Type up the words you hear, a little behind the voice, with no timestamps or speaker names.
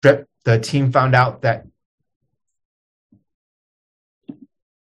strip, the team found out that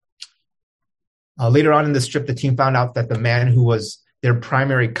later on in the strip, the team found out that the man who was their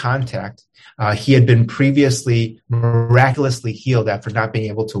primary contact, he had been previously miraculously healed after not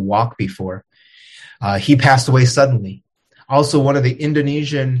being able to walk before. He passed away suddenly. Also, one of the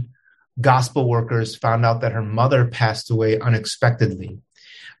Indonesian gospel workers found out that her mother passed away unexpectedly.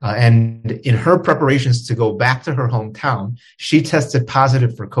 And in her preparations to go back to her hometown, she tested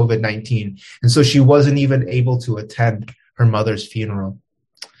positive for COVID-19. And so she wasn't even able to attend her mother's funeral.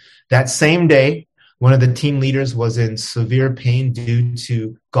 That same day, one of the team leaders was in severe pain due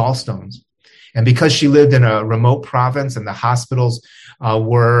to gallstones. And because she lived in a remote province and the hospitals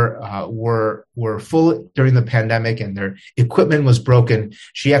were full during the pandemic and their equipment was broken,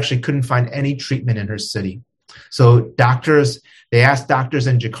 she actually couldn't find any treatment in her city. So they asked doctors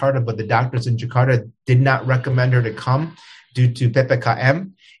in Jakarta, but the doctors in Jakarta did not recommend her to come due to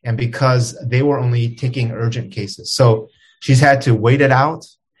PPKM and because they were only taking urgent cases. So she's had to wait it out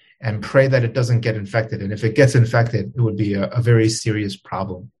and pray that it doesn't get infected. And if it gets infected, it would be a very serious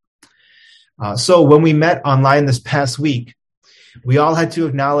problem. So when we met online this past week, we all had to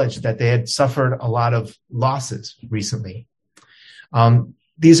acknowledge that they had suffered a lot of losses recently.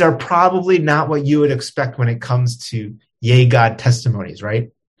 These are probably not what you would expect when it comes to yay God testimonies,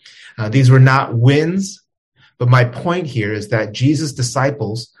 right? These were not wins, but my point here is that Jesus'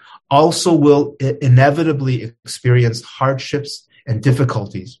 disciples also will inevitably experience hardships and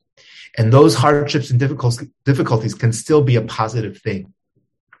difficulties. And those hardships and difficulties can still be a positive thing.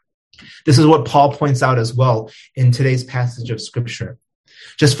 This is what Paul points out as well in today's passage of Scripture.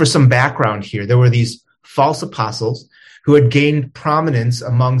 Just for some background here, there were these false apostles who had gained prominence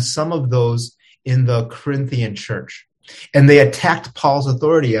among some of those in the Corinthian church. And they attacked Paul's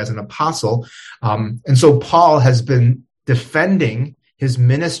authority as an apostle. And so Paul has been defending his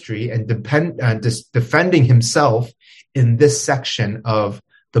ministry and defending himself in this section of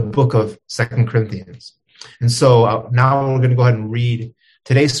the book of 2 Corinthians. And so now we're going to go ahead and read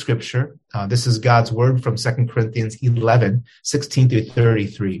today's scripture. This is God's word from 2 Corinthians 11, 16 through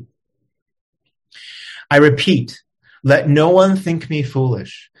 33. I repeat, let no one think me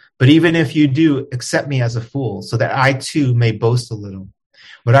foolish, but even if you do, accept me as a fool, so that I too may boast a little.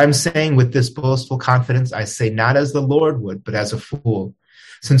 What I'm saying with this boastful confidence, I say not as the Lord would, but as a fool.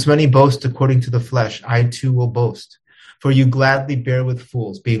 Since many boast according to the flesh, I too will boast. For you gladly bear with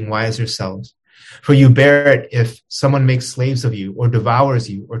fools, being wise yourselves. For you bear it if someone makes slaves of you, or devours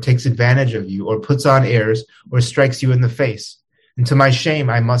you, or takes advantage of you, or puts on airs, or strikes you in the face. And to my shame,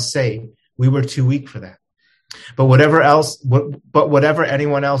 I must say, we were too weak for that. But whatever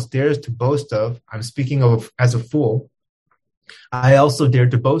anyone else dares to boast of, I'm speaking of as a fool, I also dare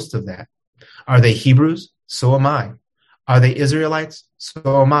to boast of that. Are they Hebrews? So am I. Are they Israelites? So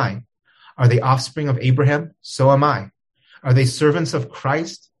am I. Are they offspring of Abraham? So am I. Are they servants of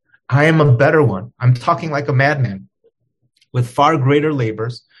Christ? I am a better one. I'm talking like a madman. With far greater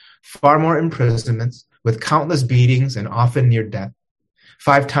labors, far more imprisonments, with countless beatings and often near death.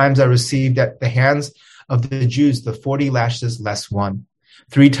 5 times I received at the hands of the Jews the 40 lashes less one.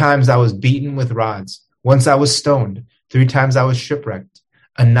 3 times I was beaten with rods. Once I was stoned. 3 times I was shipwrecked.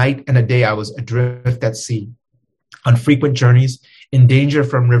 A night and a day I was adrift at sea. On frequent journeys, in danger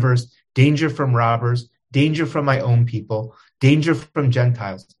from rivers, danger from robbers, danger from my own people, danger from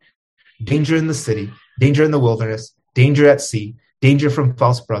Gentiles, danger in the city, danger in the wilderness, danger at sea, danger from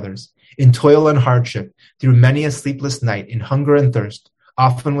false brothers, in toil and hardship, through many a sleepless night, in hunger and thirst,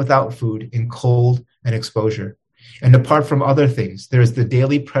 often without food, in cold and exposure. And apart from other things, there is the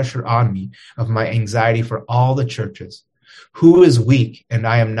daily pressure on me of my anxiety for all the churches. Who is weak and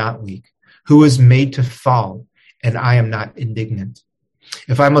I am not weak? Who is made to fall and I am not indignant?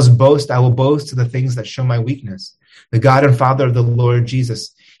 If I must boast, I will boast to the things that show my weakness. The God and Father of the Lord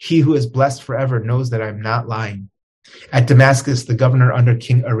Jesus, he who is blessed forever, knows that I am not lying. At Damascus, the governor under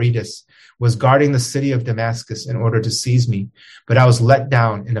King Aretas was guarding the city of Damascus in order to seize me, but I was let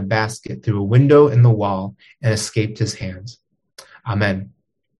down in a basket through a window in the wall and escaped his hands. Amen.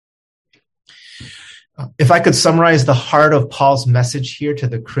 If I could summarize the heart of Paul's message here to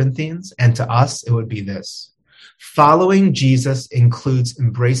the Corinthians and to us, it would be this. Following Jesus includes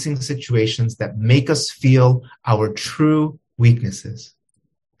embracing situations that make us feel our true weaknesses.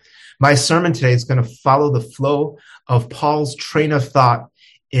 My sermon today is going to follow the flow of Paul's train of thought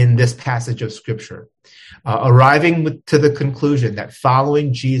in this passage of Scripture, arriving to the conclusion that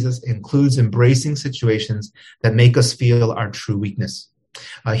following Jesus includes embracing situations that make us feel our true weakness.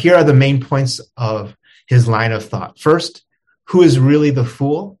 Here are the main points of his line of thought. First, who is really the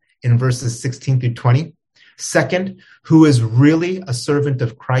fool in verses 16 through 20? Second, who is really a servant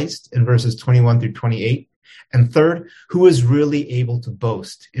of Christ in verses 21 through 28. And third, who is really able to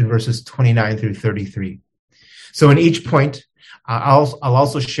boast in verses 29 through 33. So in each point, I'll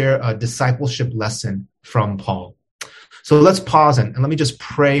also share a discipleship lesson from Paul. So let's pause and let me just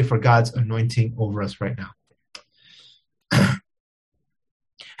pray for God's anointing over us right now.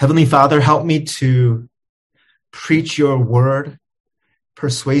 Heavenly Father, help me to preach your word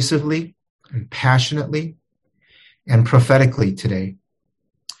persuasively and passionately and prophetically today.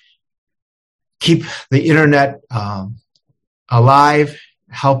 Keep the internet alive.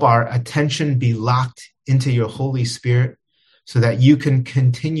 Help our attention be locked into your Holy Spirit so that you can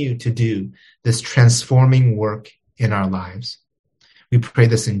continue to do this transforming work in our lives. We pray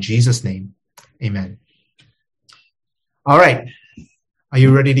this in Jesus' name. Amen. All right. Are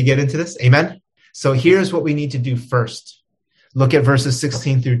you ready to get into this? Amen. So here's what we need to do first. Look at verses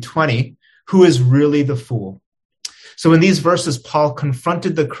 16 through 20. Who is really the fool? So in these verses, Paul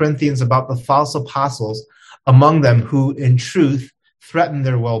confronted the Corinthians about the false apostles among them who, in truth, threatened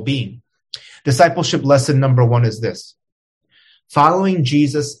their well-being. Discipleship lesson number 1 is this. Following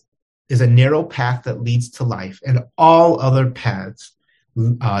Jesus is a narrow path that leads to life, and all other paths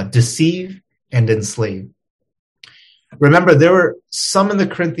deceive and enslave. Remember, there were some in the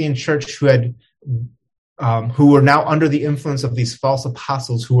Corinthian church who were now under the influence of these false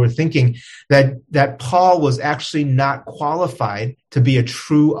apostles who were thinking that Paul was actually not qualified to be a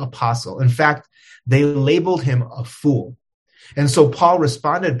true apostle. In fact, they labeled him a fool. And so Paul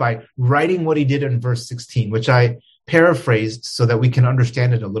responded by writing what he did in verse 16, which I paraphrased so that we can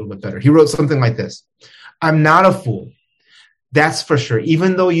understand it a little bit better. He wrote something like this. I'm not a fool. That's for sure.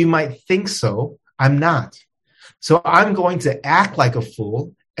 Even though you might think so, I'm not. So I'm going to act like a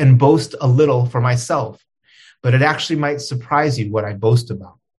fool and boast a little for myself. But it actually might surprise you what I boast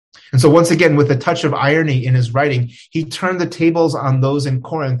about. And so once again, with a touch of irony in his writing, he turned the tables on those in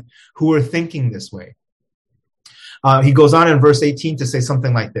Corinth who were thinking this way. He goes on in verse 18 to say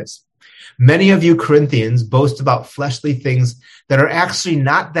something like this. Many of you Corinthians boast about fleshly things that are actually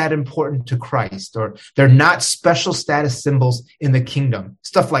not that important to Christ, or they're not special status symbols in the kingdom.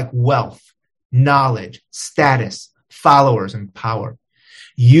 Stuff like wealth, knowledge, status, followers, and power.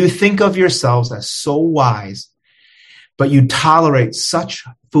 You think of yourselves as so wise, but you tolerate such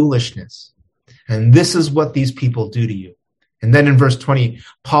foolishness. And this is what these people do to you. And then in verse 20,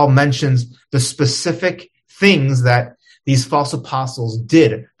 Paul mentions the specific things that these false apostles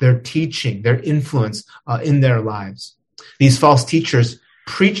did, their teaching, their influence in their lives. These false teachers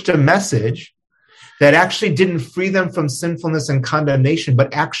preached a message that actually didn't free them from sinfulness and condemnation,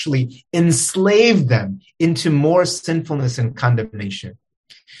 but actually enslaved them into more sinfulness and condemnation.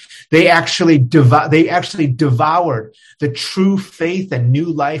 They actually devoured the true faith and new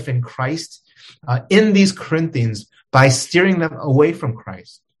life in Christ in these Corinthians by steering them away from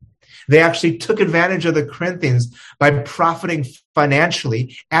Christ. They actually took advantage of the Corinthians by profiting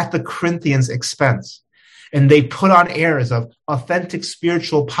financially at the Corinthians' expense. And they put on airs of authentic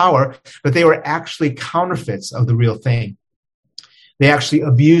spiritual power, but they were actually counterfeits of the real thing. They actually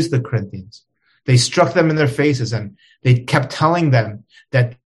abused the Corinthians. They struck them in their faces, and they kept telling them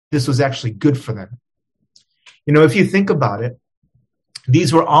that this was actually good for them. You know, if you think about it,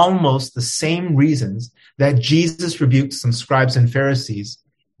 these were almost the same reasons that Jesus rebuked some scribes and Pharisees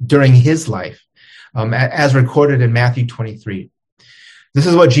during his life, as recorded in Matthew 23. This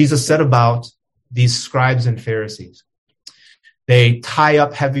is what Jesus said about these scribes and Pharisees. They tie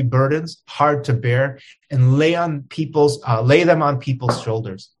up heavy burdens, hard to bear, and lay them on people's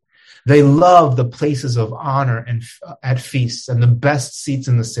shoulders. They love the places of honor and at feasts and the best seats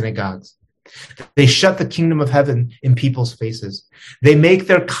in the synagogues. They shut the kingdom of heaven in people's faces. They make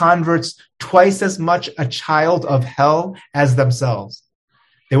their converts twice as much a child of hell as themselves.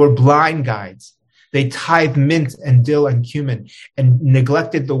 They were blind guides. They tithed mint and dill and cumin and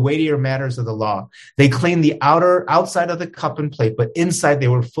neglected the weightier matters of the law. They cleaned the outside of the cup and plate, but inside they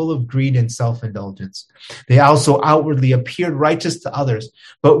were full of greed and self-indulgence. They also outwardly appeared righteous to others,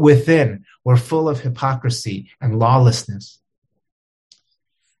 but within were full of hypocrisy and lawlessness.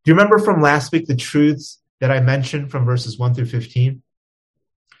 Do you remember from last week the truths that I mentioned from verses 1 through 15?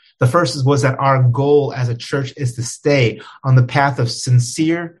 The first was that our goal as a church is to stay on the path of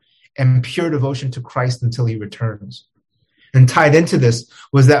sincere and pure devotion to Christ until he returns. And tied into this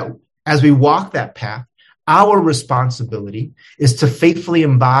was that as we walk that path, our responsibility is to faithfully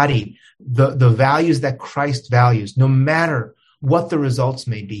embody the values that Christ values, no matter what the results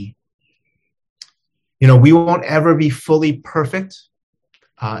may be. You know, we won't ever be fully perfect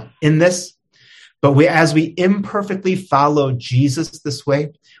in this, But as we imperfectly follow Jesus this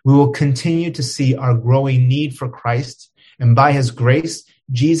way, we will continue to see our growing need for Christ. And by his grace,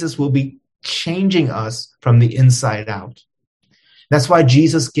 Jesus will be changing us from the inside out. That's why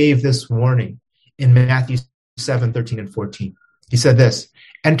Jesus gave this warning in Matthew 7:13 and 14. He said this,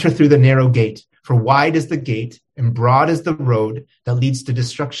 "Enter through the narrow gate, for wide is the gate and broad is the road that leads to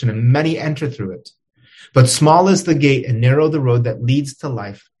destruction, and many enter through it. But small is the gate and narrow the road that leads to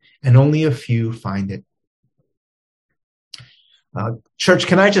life, and only a few find it." Church,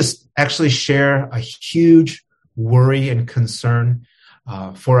 can I just actually share a huge worry and concern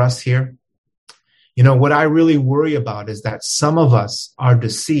for us here? You know, what I really worry about is that some of us are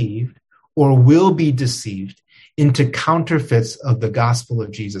deceived or will be deceived into counterfeits of the gospel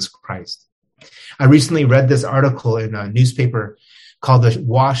of Jesus Christ. I recently read this article in a newspaper called the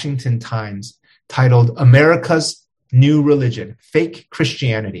Washington Times titled "America's New Religion, Fake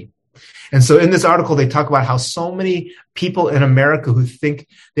Christianity." And so in this article, they talk about how so many people in America who think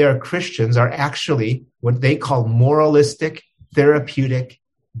they are Christians are actually what they call moralistic, therapeutic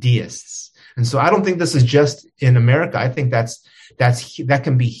deists. And so I don't think this is just in America. I think that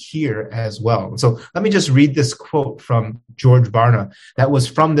can be here as well. So let me just read this quote from George Barna that was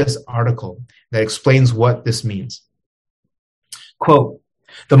from this article that explains what this means. Quote,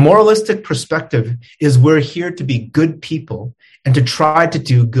 "The moralistic perspective is we're here to be good people and to try to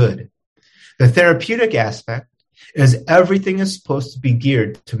do good. The therapeutic aspect is everything is supposed to be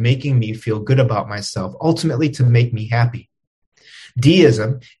geared to making me feel good about myself, ultimately to make me happy.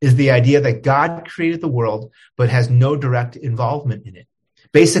 Deism is the idea that God created the world but has no direct involvement in it.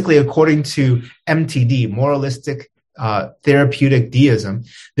 Basically, according to MTD, moralistic therapeutic deism,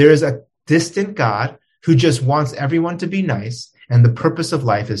 there is a distant God who just wants everyone to be nice, and the purpose of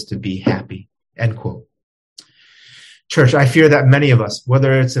life is to be happy." End quote. Church, I fear that many of us,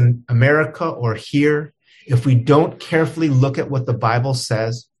 whether it's in America or here, if we don't carefully look at what the Bible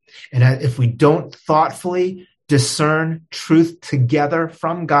says, and if we don't thoughtfully discern truth together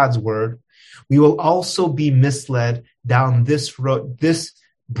from God's word, we will also be misled down this road, this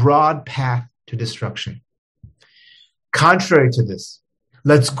broad path to destruction. Contrary to this,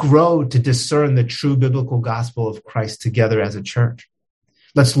 let's grow to discern the true biblical gospel of Christ together as a church.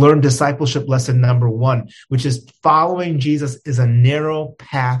 Let's learn discipleship lesson number 1, which is following Jesus is a narrow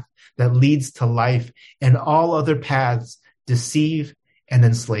path that leads to life, and all other paths deceive and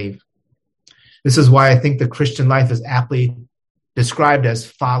enslave. This is why I think the Christian life is aptly described as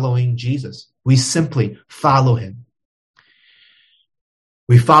following Jesus. We simply follow him.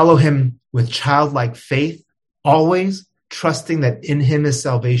 We follow him with childlike faith, always trusting that in him is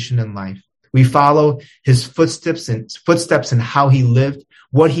salvation and life. We follow his footsteps in how he lived,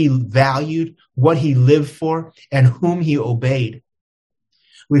 what he valued, what he lived for, and whom he obeyed.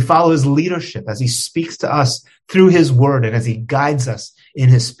 We follow his leadership as he speaks to us through his word and as he guides us in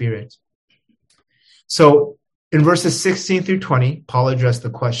his spirit. So in verses 16 through 20, Paul addressed the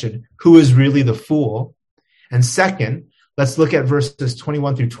question, who is really the fool? And second, let's look at verses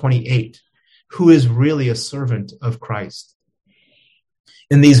 21 through 28. Who is really a servant of Christ?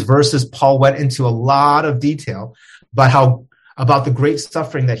 In these verses, Paul went into a lot of detail about the great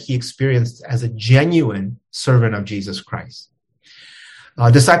suffering that he experienced as a genuine servant of Jesus Christ.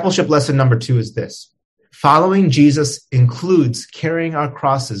 Discipleship lesson number 2 is this. Following Jesus includes carrying our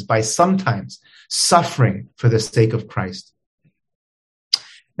crosses by sometimes suffering for the sake of Christ.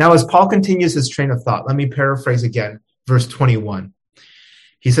 Now, as Paul continues his train of thought, let me paraphrase again, verse 21.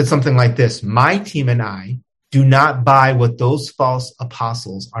 He said something like this, "My team and I do not buy what those false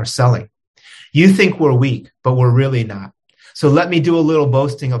apostles are selling. You think we're weak, but we're really not. So let me do a little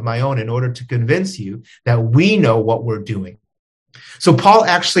boasting of my own in order to convince you that we know what we're doing." So Paul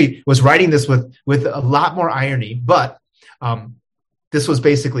actually was writing this with a lot more irony, but this was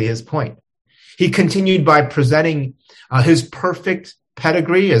basically his point. He continued by presenting his perfect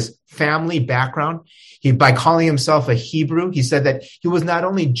pedigree, his family background. By calling himself a Hebrew, he said that he was not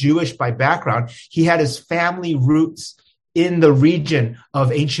only Jewish by background, he had his family roots in the region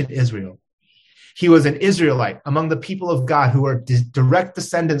of ancient Israel. He was an Israelite among the people of God who are direct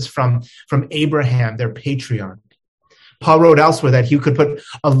descendants from Abraham, their patriarch. Paul wrote elsewhere that he could put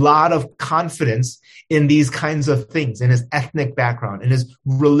a lot of confidence in these kinds of things, in his ethnic background, in his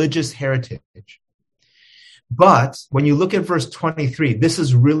religious heritage. But when you look at verse 23, this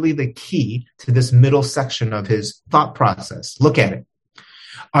is really the key to this middle section of his thought process. Look at it.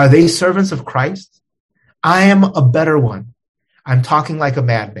 Are they servants of Christ? I am a better one. I'm talking like a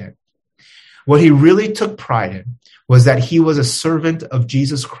madman. What he really took pride in was that he was a servant of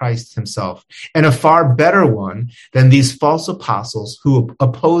Jesus Christ himself, and a far better one than these false apostles who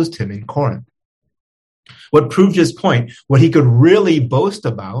opposed him in Corinth. What proved his point, what he could really boast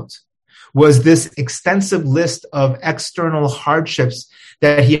about, was this extensive list of external hardships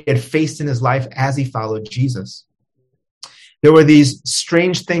that he had faced in his life as he followed Jesus. There were these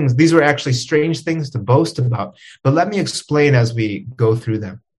strange things. These were actually strange things to boast about, but let me explain as we go through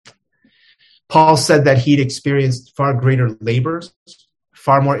them. Paul said that he'd experienced far greater labors,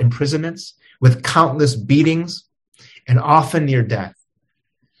 far more imprisonments, with countless beatings, and often near death.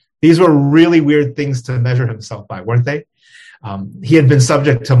 These were really weird things to measure himself by, weren't they? He had been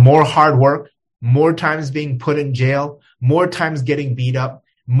subject to more hard work, more times being put in jail, more times getting beat up,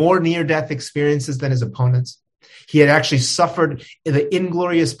 more near-death experiences than his opponents. He had actually suffered the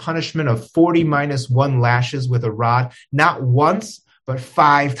inglorious punishment of 40 minus 1 lashes with a rod, not once, but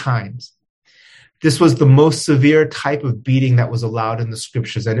 5 times. This was the most severe type of beating that was allowed in the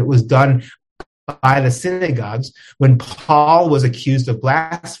scriptures, and it was done by the synagogues when Paul was accused of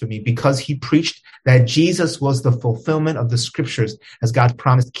blasphemy because he preached that Jesus was the fulfillment of the scriptures as God's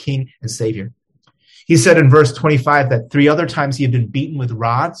promised king and savior. He said in verse 25 that 3 other times he had been beaten with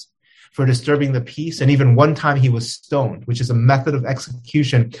rods for disturbing the peace, and even one time he was stoned, which is a method of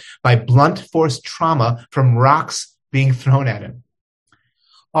execution by blunt force trauma from rocks being thrown at him.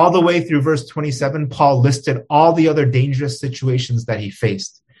 All the way through verse 27, Paul listed all the other dangerous situations that he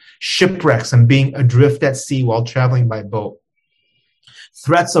faced: shipwrecks and being adrift at sea while traveling by boat,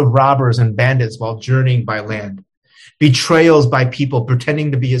 threats of robbers and bandits while journeying by land, betrayals by people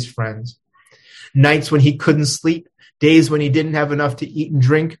pretending to be his friends, nights when he couldn't sleep, days when he didn't have enough to eat and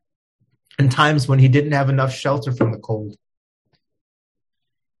drink, and times when he didn't have enough shelter from the cold.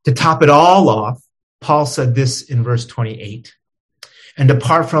 To top it all off, Paul said this in verse 28. And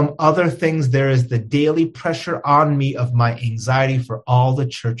apart from other things, there is the daily pressure on me of my anxiety for all the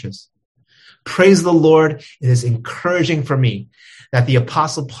churches. Praise the Lord. It is encouraging for me that the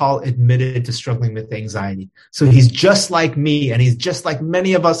Apostle Paul admitted to struggling with anxiety. So he's just like me, and he's just like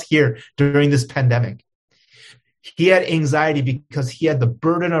many of us here during this pandemic. He had anxiety because he had the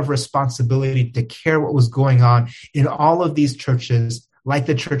burden of responsibility to care what was going on in all of these churches, like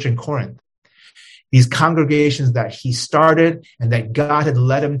the church in Corinth. These congregations that he started and that God had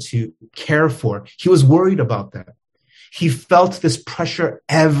led him to care for. He was worried about that. He felt this pressure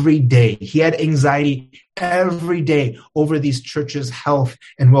every day. He had anxiety every day over these churches' health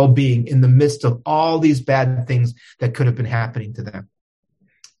and well-being in the midst of all these bad things that could have been happening to them.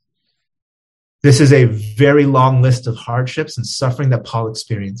 This is a very long list of hardships and suffering that Paul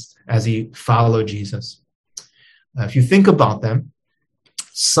experienced as he followed Jesus. If you think about them,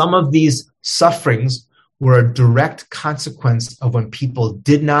 some of these sufferings were a direct consequence of when people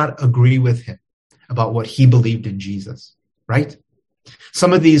did not agree with him about what he believed in Jesus, right?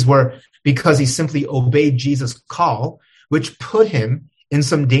 Some of these were because he simply obeyed Jesus' call, which put him in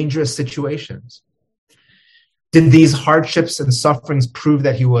some dangerous situations. Did these hardships and sufferings prove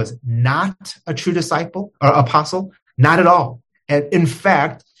that he was not a true disciple or apostle? Not at all. And in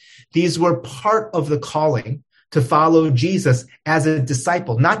fact, these were part of the calling to follow Jesus as a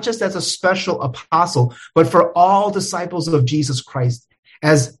disciple, not just as a special apostle, but for all disciples of Jesus Christ,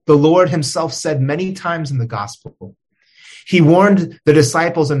 as the Lord himself said many times in the gospel. He warned the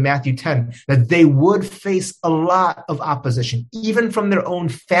disciples in Matthew 10 that they would face a lot of opposition, even from their own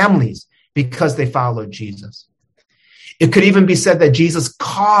families, because they followed Jesus. It could even be said that Jesus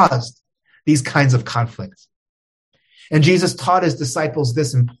caused these kinds of conflicts. And Jesus taught his disciples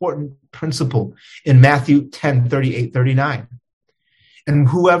this important principle in Matthew 10, 38, 39. And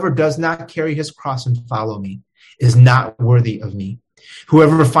whoever does not carry his cross and follow me is not worthy of me.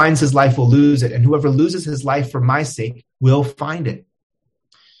 Whoever finds his life will lose it, and whoever loses his life for my sake will find it.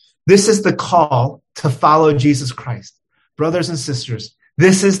 This is the call to follow Jesus Christ. Brothers and sisters,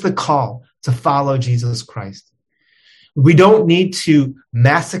 this is the call to follow Jesus Christ. We don't need to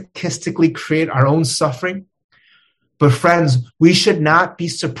masochistically create our own suffering. But friends, we should not be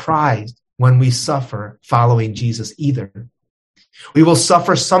surprised when we suffer following Jesus either. We will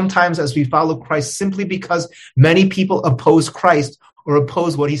suffer sometimes as we follow Christ simply because many people oppose Christ or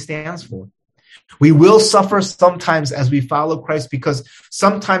oppose what he stands for. We will suffer sometimes as we follow Christ because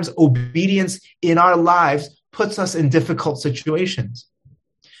sometimes obedience in our lives puts us in difficult situations.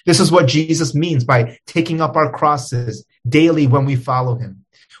 This is what Jesus means by taking up our crosses daily when we follow him.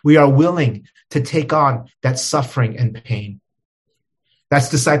 We are willing to take on that suffering and pain. That's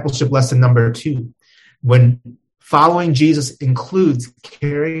discipleship lesson number 2. When following Jesus includes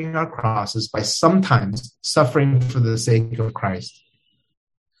carrying our crosses by sometimes suffering for the sake of Christ.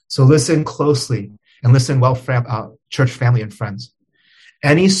 So listen closely and listen well, church family and friends.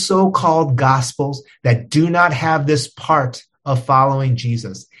 Any so-called gospels that do not have this part of following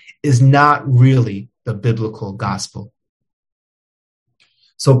Jesus is not really the the biblical gospel.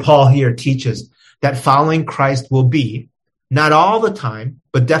 So Paul here teaches that following Christ will be, not all the time,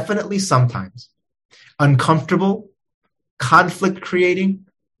 but definitely sometimes, uncomfortable, conflict creating,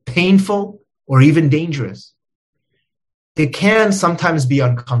 painful, or even dangerous. It can sometimes be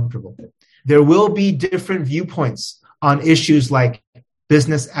uncomfortable. There will be different viewpoints on issues like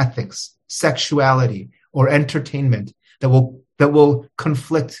business ethics, sexuality, or entertainment that will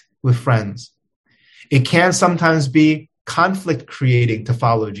conflict with friends. It can sometimes be conflict creating to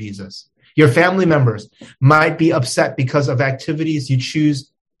follow Jesus. Your family members might be upset because of activities you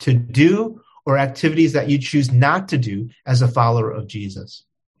choose to do or activities that you choose not to do as a follower of Jesus.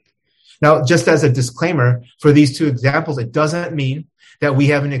 Now, just as a disclaimer, for these two examples, it doesn't mean that we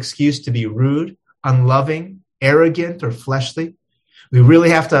have an excuse to be rude, unloving, arrogant, or fleshly. We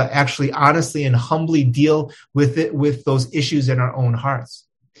really have to actually honestly and humbly deal with those issues in our own hearts.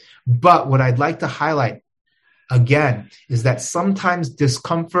 But what I'd like to highlight again is that sometimes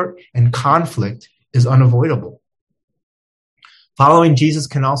discomfort and conflict is unavoidable. Following Jesus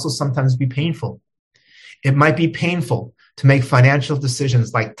can also sometimes be painful. It might be painful to make financial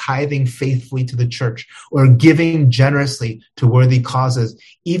decisions like tithing faithfully to the church or giving generously to worthy causes,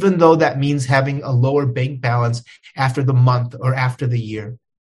 even though that means having a lower bank balance after the month or after the year.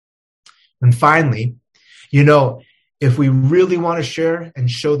 And finally, if we really want to share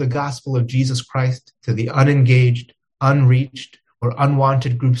and show the gospel of Jesus Christ to the unengaged, unreached, or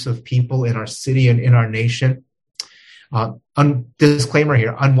unwanted groups of people in our city and in our nation, disclaimer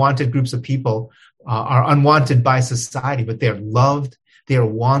here, unwanted groups of people are unwanted by society, but they're loved, they are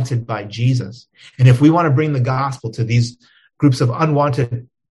wanted by Jesus. And if we want to bring the gospel to these groups of unwanted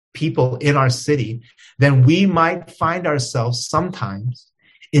people in our city, then we might find ourselves sometimes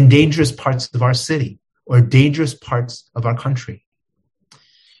in dangerous parts of our city or dangerous parts of our country.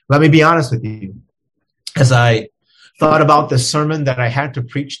 Let me be honest with you. As I thought about the sermon that I had to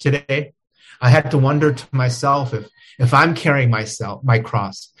preach today, I had to wonder to myself if I'm carrying my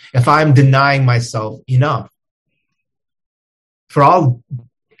cross, if I'm denying myself enough.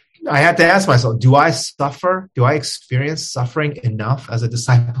 I had to ask myself, do I experience suffering enough as a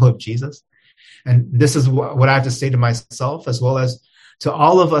disciple of Jesus? And this is what I have to say to myself, as well as to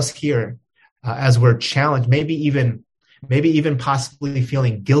all of us here, as we're challenged, maybe even possibly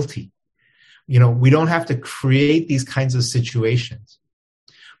feeling guilty. We don't have to create these kinds of situations.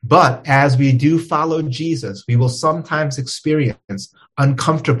 But as we do follow Jesus, we will sometimes experience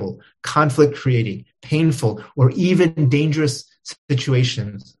uncomfortable, conflict-creating, painful, or even dangerous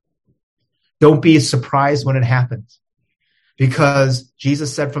situations. Don't be surprised when it happens, because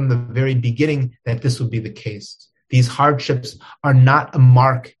Jesus said from the very beginning that this would be the case. These hardships are not a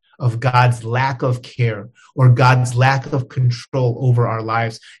mark of God's lack of care or God's lack of control over our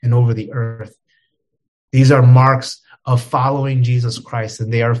lives and over the earth. These are marks of following Jesus Christ,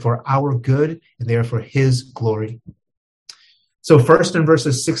 and they are for our good, and they are for his glory. So first, in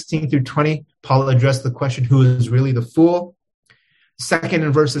verses 16 through 20, Paul addressed the question, who is really the fool? Second,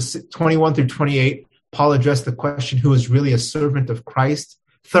 in verses 21 through 28, Paul addressed the question, who is really a servant of Christ?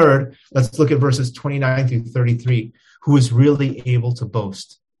 Third, let's look at verses 29 through 33, who is really able to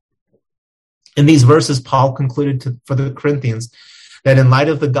boast? In these verses, Paul concluded for the Corinthians that in light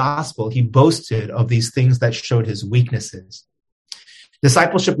of the gospel, he boasted of these things that showed his weaknesses.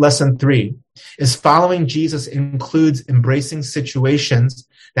 Discipleship lesson 3 is following Jesus includes embracing situations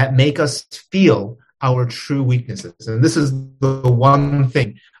that make us feel our true weaknesses. And this is the one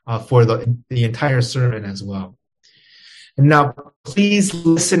thing for the entire sermon as well. And now, please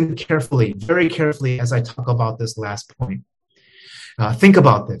listen carefully, very carefully, as I talk about this last point. Think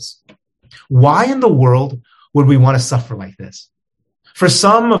about this. Why in the world would we want to suffer like this? For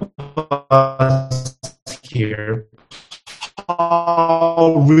some of us here,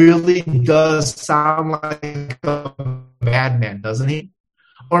 Paul really does sound like a madman, doesn't he?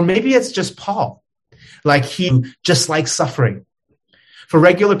 Or maybe it's just Paul, like he just likes suffering. For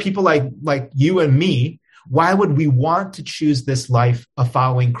regular people like you and me, why would we want to choose this life of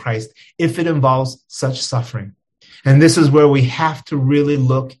following Christ if it involves such suffering? And this is where we have to really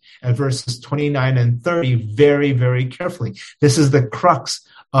look at verses 29 and 30 very, very carefully. This is the crux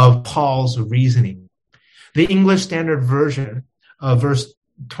of Paul's reasoning. The English Standard Version of verse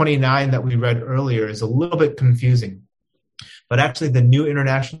 29 that we read earlier is a little bit confusing, but actually the New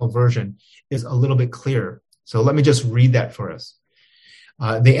International Version is a little bit clearer. So let me just read that for us.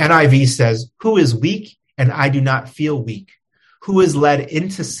 The NIV says, who is weak and I do not feel weak? Who is led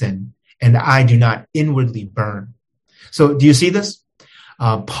into sin and I do not inwardly burn? So do you see this?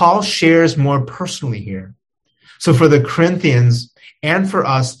 Paul shares more personally here. So for the Corinthians and for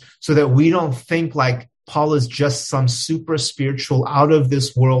us, so that we don't think like Paul is just some super spiritual, out of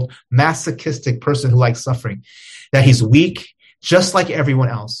this world, masochistic person who likes suffering, that he's weak, just like everyone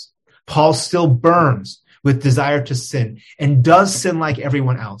else. Paul still burns with desire to sin and does sin like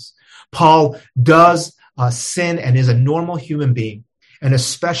everyone else. Paul does sin and is a normal human being, and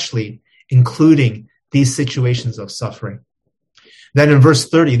especially including these situations of suffering. Then in verse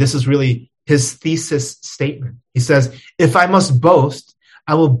 30, this is really his thesis statement. He says, if I must boast,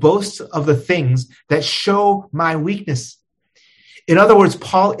 I will boast of the things that show my weakness. In other words,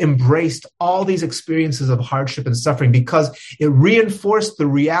 Paul embraced all these experiences of hardship and suffering because it reinforced the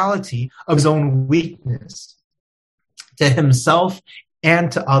reality of his own weakness to himself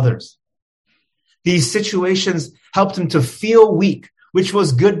and to others. These situations helped him to feel weak, which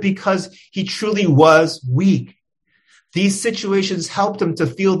was good because he truly was weak. These situations helped him to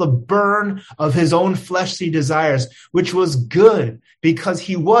feel the burn of his own fleshly desires, which was good because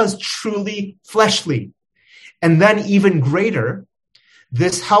he was truly fleshly. And then even greater,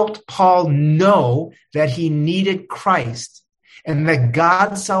 this helped Paul know that he needed Christ and that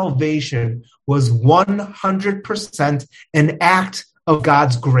God's salvation was 100% an act of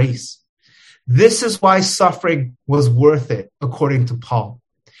God's grace. This is why suffering was worth it, according to Paul.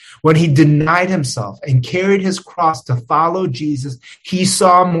 When he denied himself and carried his cross to follow Jesus, he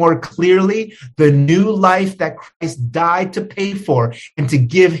saw more clearly the new life that Christ died to pay for and to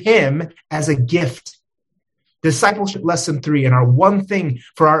give him as a gift. Discipleship lesson 3, and our one thing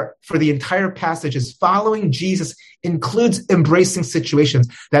for the entire passage is following Jesus includes embracing situations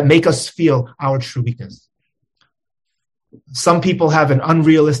that make us feel our true weakness. Some people have an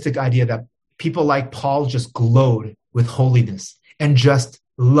unrealistic idea that people like Paul just glowed with holiness and just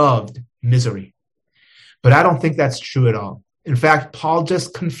loved misery. But I don't think that's true at all. In fact, Paul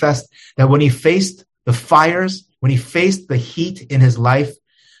just confessed that when he faced the fires, when he faced the heat in his life,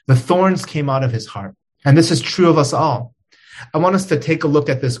 the thorns came out of his heart. And this is true of us all. I want us to take a look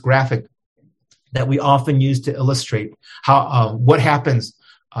at this graphic that we often use to illustrate how what happens,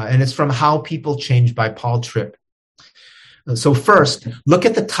 and it's from How People Change by Paul Tripp. So first, look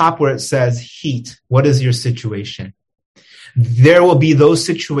at the top where it says heat. What is your situation? There will be those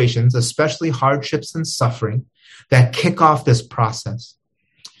situations, especially hardships and suffering, that kick off this process.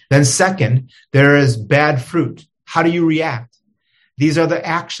 Then second, there is bad fruit. How do you react? These are the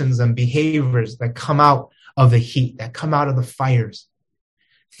actions and behaviors that come out of the heat, that come out of the fires.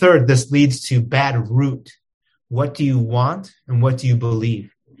 Third, this leads to bad root. What do you want and what do you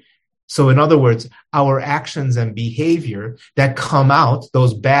believe? So in other words, our actions and behavior that come out,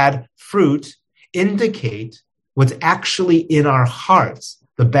 those bad fruit, indicate what's actually in our hearts,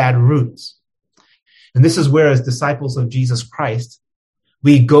 the bad roots. And this is where, as disciples of Jesus Christ,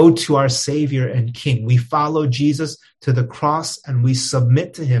 we go to our Savior and King. We follow Jesus to the cross and we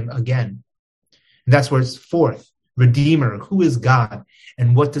submit to him again. And that's where it's fourth, Redeemer. Who is God?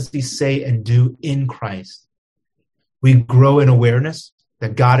 And what does he say and do in Christ? We grow in awareness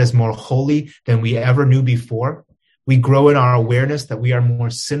that God is more holy than we ever knew before. We grow in our awareness that we are more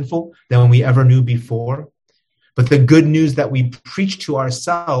sinful than we ever knew before. But the good news that we preach to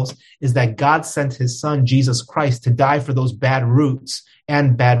ourselves is that God sent his son, Jesus Christ, to die for those bad roots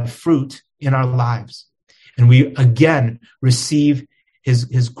and bad fruit in our lives. And we again receive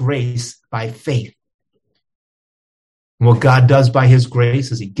his grace by faith. And what God does by his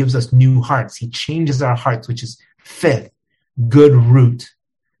grace is he gives us new hearts. He changes our hearts, which is fifth, good root.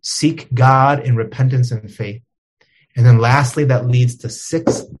 Seek God in repentance and faith. And then lastly, that leads to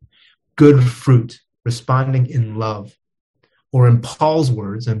sixth, good fruit. Responding in love. Or in Paul's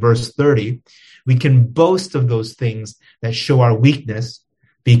words, in verse 30, we can boast of those things that show our weakness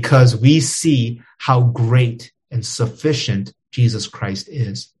because we see how great and sufficient Jesus Christ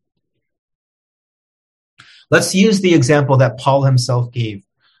is. Let's use the example that Paul himself gave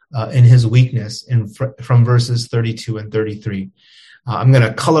in his weakness from verses 32 and 33. I'm going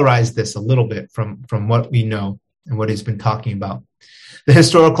to colorize this a little bit from what we know and what he's been talking about. The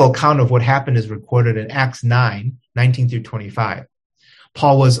historical account of what happened is recorded in Acts 9, 19 through 25.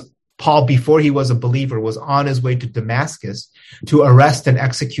 Paul, before he was a believer, was on his way to Damascus to arrest and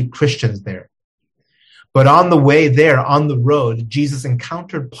execute Christians there. But on the way there, on the road, Jesus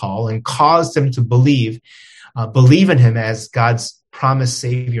encountered Paul and caused him to believe in him as God's promised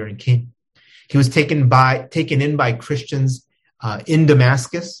Savior and King. He was taken in by Christians in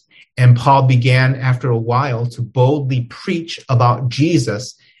Damascus. And Paul began, after a while, to boldly preach about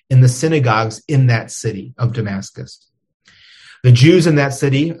Jesus in the synagogues in that city of Damascus. The Jews in that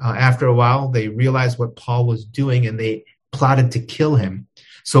city, after a while, they realized what Paul was doing and they plotted to kill him.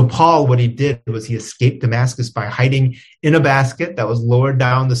 So Paul, what he did was he escaped Damascus by hiding in a basket that was lowered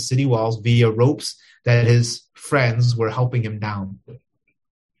down the city walls via ropes that his friends were helping him down.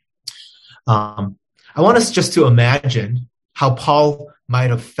 I want us just to imagine how Paul might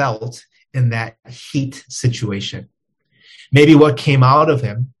have felt in that heat situation. Maybe what came out of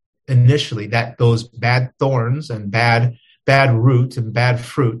him initially, that those bad thorns and bad root and bad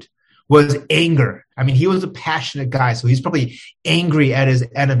fruit, was anger. I mean, he was a passionate guy, so he's probably angry at his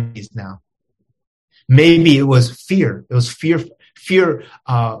enemies now. Maybe it was fear. It was fear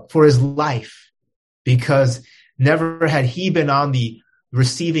for his life, because never had he been on the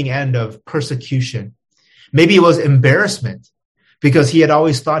receiving end of persecution. Maybe it was embarrassment, because he had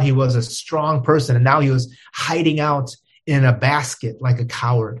always thought he was a strong person, and now he was hiding out in a basket like a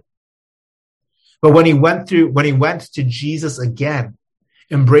coward. But when he went to Jesus again,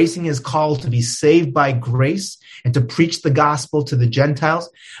 embracing his call to be saved by grace and to preach the gospel to the Gentiles,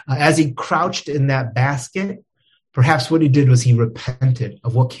 as he crouched in that basket, perhaps what he did was he repented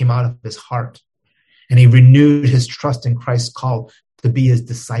of what came out of his heart, and he renewed his trust in Christ's call to be his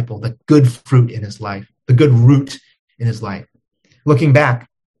disciple, the good fruit in his life, the good root in his life. Looking back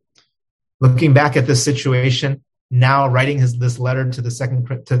at this situation, now writing this letter to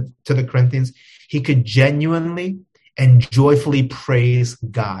the Corinthians, he could genuinely and joyfully praise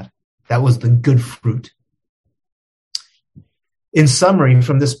God. That was the good fruit. In summary,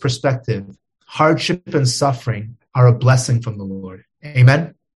 from this perspective, hardship and suffering are a blessing from the Lord.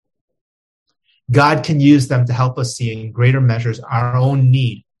 Amen? God can use them to help us see in greater measures our own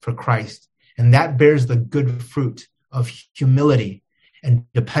need for Christ, and that bears the good fruit of humility and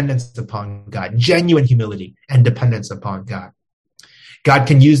dependence upon God, genuine humility and dependence upon God. God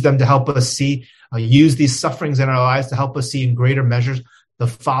can use them to help us see, use these sufferings in our lives to help us see in greater measures the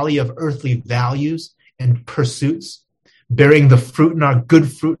folly of earthly values and pursuits, bearing the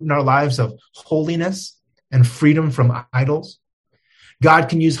good fruit in our lives of holiness and freedom from idols. God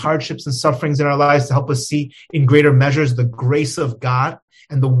can use hardships and sufferings in our lives to help us see in greater measures the grace of God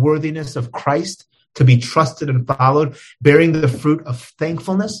and the worthiness of Christ to be trusted and followed, bearing the fruit of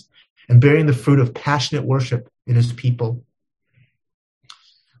thankfulness and bearing the fruit of passionate worship in his people.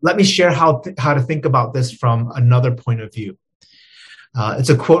 Let me share how to think about this from another point of view. It's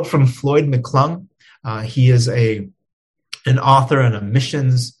a quote from Floyd McClung. He is an author and a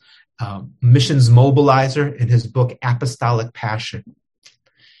missions mobilizer in his book, Apostolic Passion.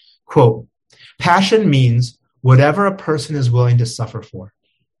 Quote, "Passion means whatever a person is willing to suffer for.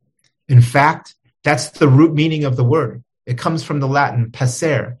 In fact, that's the root meaning of the word. It comes from the Latin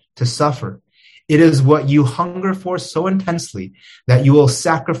passer, to suffer. It is what you hunger for so intensely that you will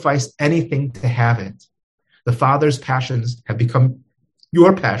sacrifice anything to have it. The Father's passions have become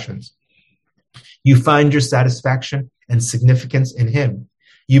your passions. You find your satisfaction and significance in him.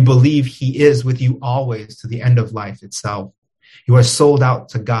 You believe he is with you always to the end of life itself. You are sold out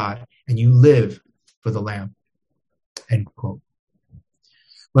to God, and you live for the Lamb." End quote.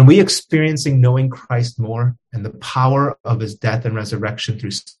 When we experiencing knowing Christ more and the power of his death and resurrection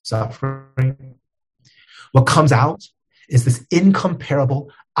through suffering, what comes out is this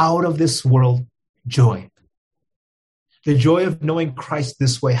incomparable, out of this world joy. The joy of knowing Christ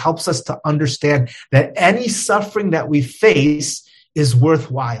this way helps us to understand that any suffering that we face is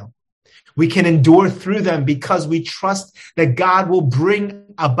worthwhile. We can endure through them because we trust that God will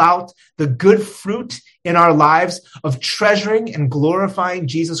bring about the good fruit in our lives of treasuring and glorifying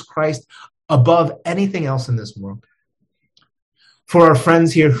Jesus Christ above anything else in this world. For our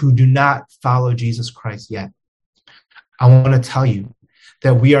friends here who do not follow Jesus Christ yet, I want to tell you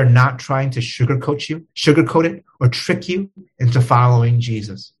that we are not trying to sugarcoat it, or trick you into following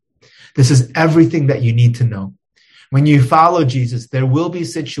Jesus. This is everything that you need to know. When you follow Jesus, there will be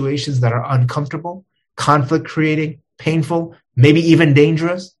situations that are uncomfortable, conflict-creating, painful, maybe even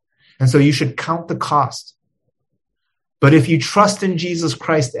dangerous. And so you should count the cost. But if you trust in Jesus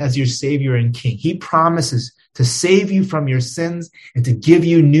Christ as your Savior and King, he promises to save you from your sins and to give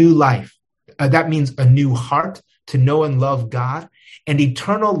you new life. That means a new heart to know and love God, and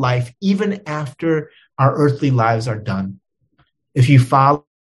eternal life even after our earthly lives are done. If you follow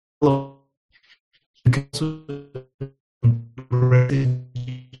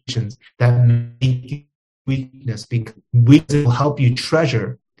that make weakness will help you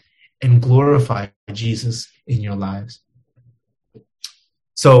treasure and glorify Jesus in your lives.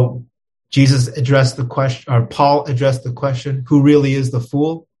 So Jesus addressed the question, or Paul addressed the question, who really is the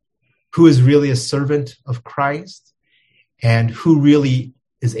fool? Who is really a servant of Christ? And who really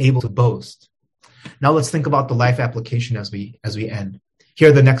is able to boast? Now let's think about the life application as we end. Here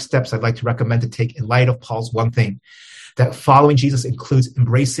are the next steps I'd like to recommend to take in light of Paul's one thing, that following Jesus includes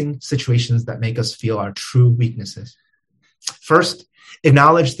embracing situations that make us feel our true weaknesses. First,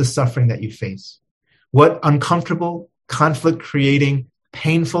 acknowledge the suffering that you face. What uncomfortable, conflict-creating,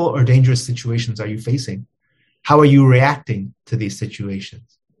 painful, or dangerous situations are you facing? How are you reacting to these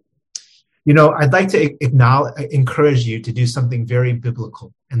situations? I'd like to encourage you to do something very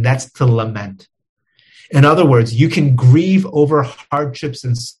biblical, and that's to lament. In other words, you can grieve over hardships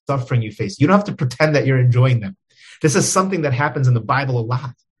and suffering you face. You don't have to pretend that you're enjoying them. This is something that happens in the Bible a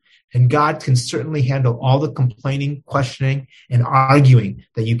lot. And God can certainly handle all the complaining, questioning, and arguing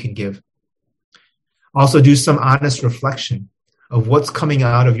that you can give. Also, do some honest reflection of what's coming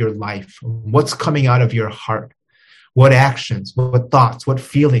out of your life, what's coming out of your heart, what actions, what thoughts, what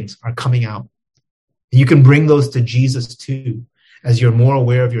feelings are coming out. And you can bring those to Jesus too, as you're more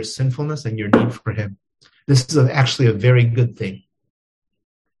aware of your sinfulness and your need for him. This is actually a very good thing.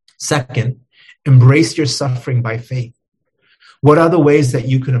 Second, embrace your suffering by faith. What are the ways that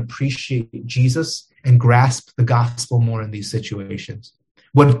you can appreciate Jesus and grasp the gospel more in these situations?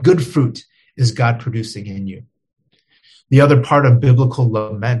 What good fruit is God producing in you? The other part of biblical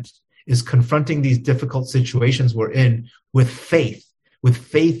lament is confronting these difficult situations we're in with faith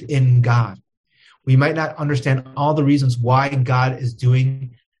in God. We might not understand all the reasons why God is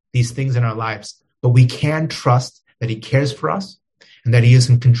doing these things in our lives, but we can trust that he cares for us and that he is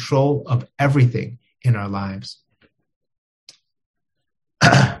in control of everything in our lives.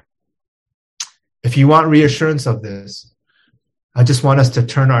 If you want reassurance of this, I just want us to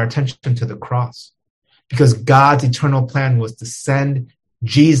turn our attention to the cross, because God's eternal plan was to send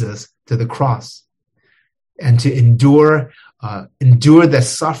Jesus to the cross and to endure the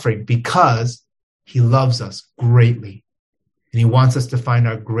suffering because he loves us greatly. And he wants us to find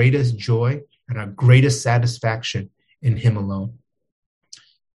our greatest joy and our greatest satisfaction in him alone.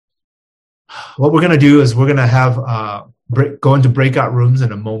 What we're going to do is we're going to have go into breakout rooms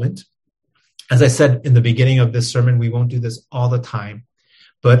in a moment. As I said in the beginning of this sermon, we won't do this all the time,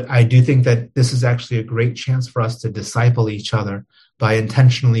 but I do think that this is actually a great chance for us to disciple each other by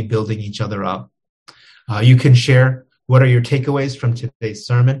intentionally building each other up. You can share what are your takeaways from today's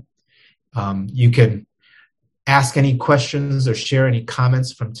sermon. You can ask any questions or share any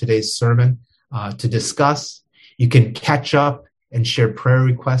comments from today's sermon to discuss. You can catch up and share prayer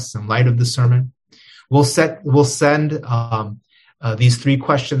requests in light of the sermon. We'll send these 3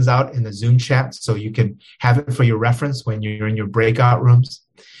 questions out in the Zoom chat so you can have it for your reference when you're in your breakout rooms.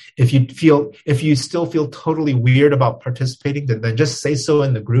 If you still feel totally weird about participating, then just say so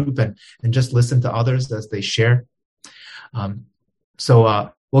in the group and just listen to others as they share.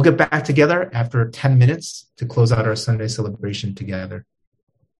 So we'll get back together after 10 minutes to close out our Sunday celebration together.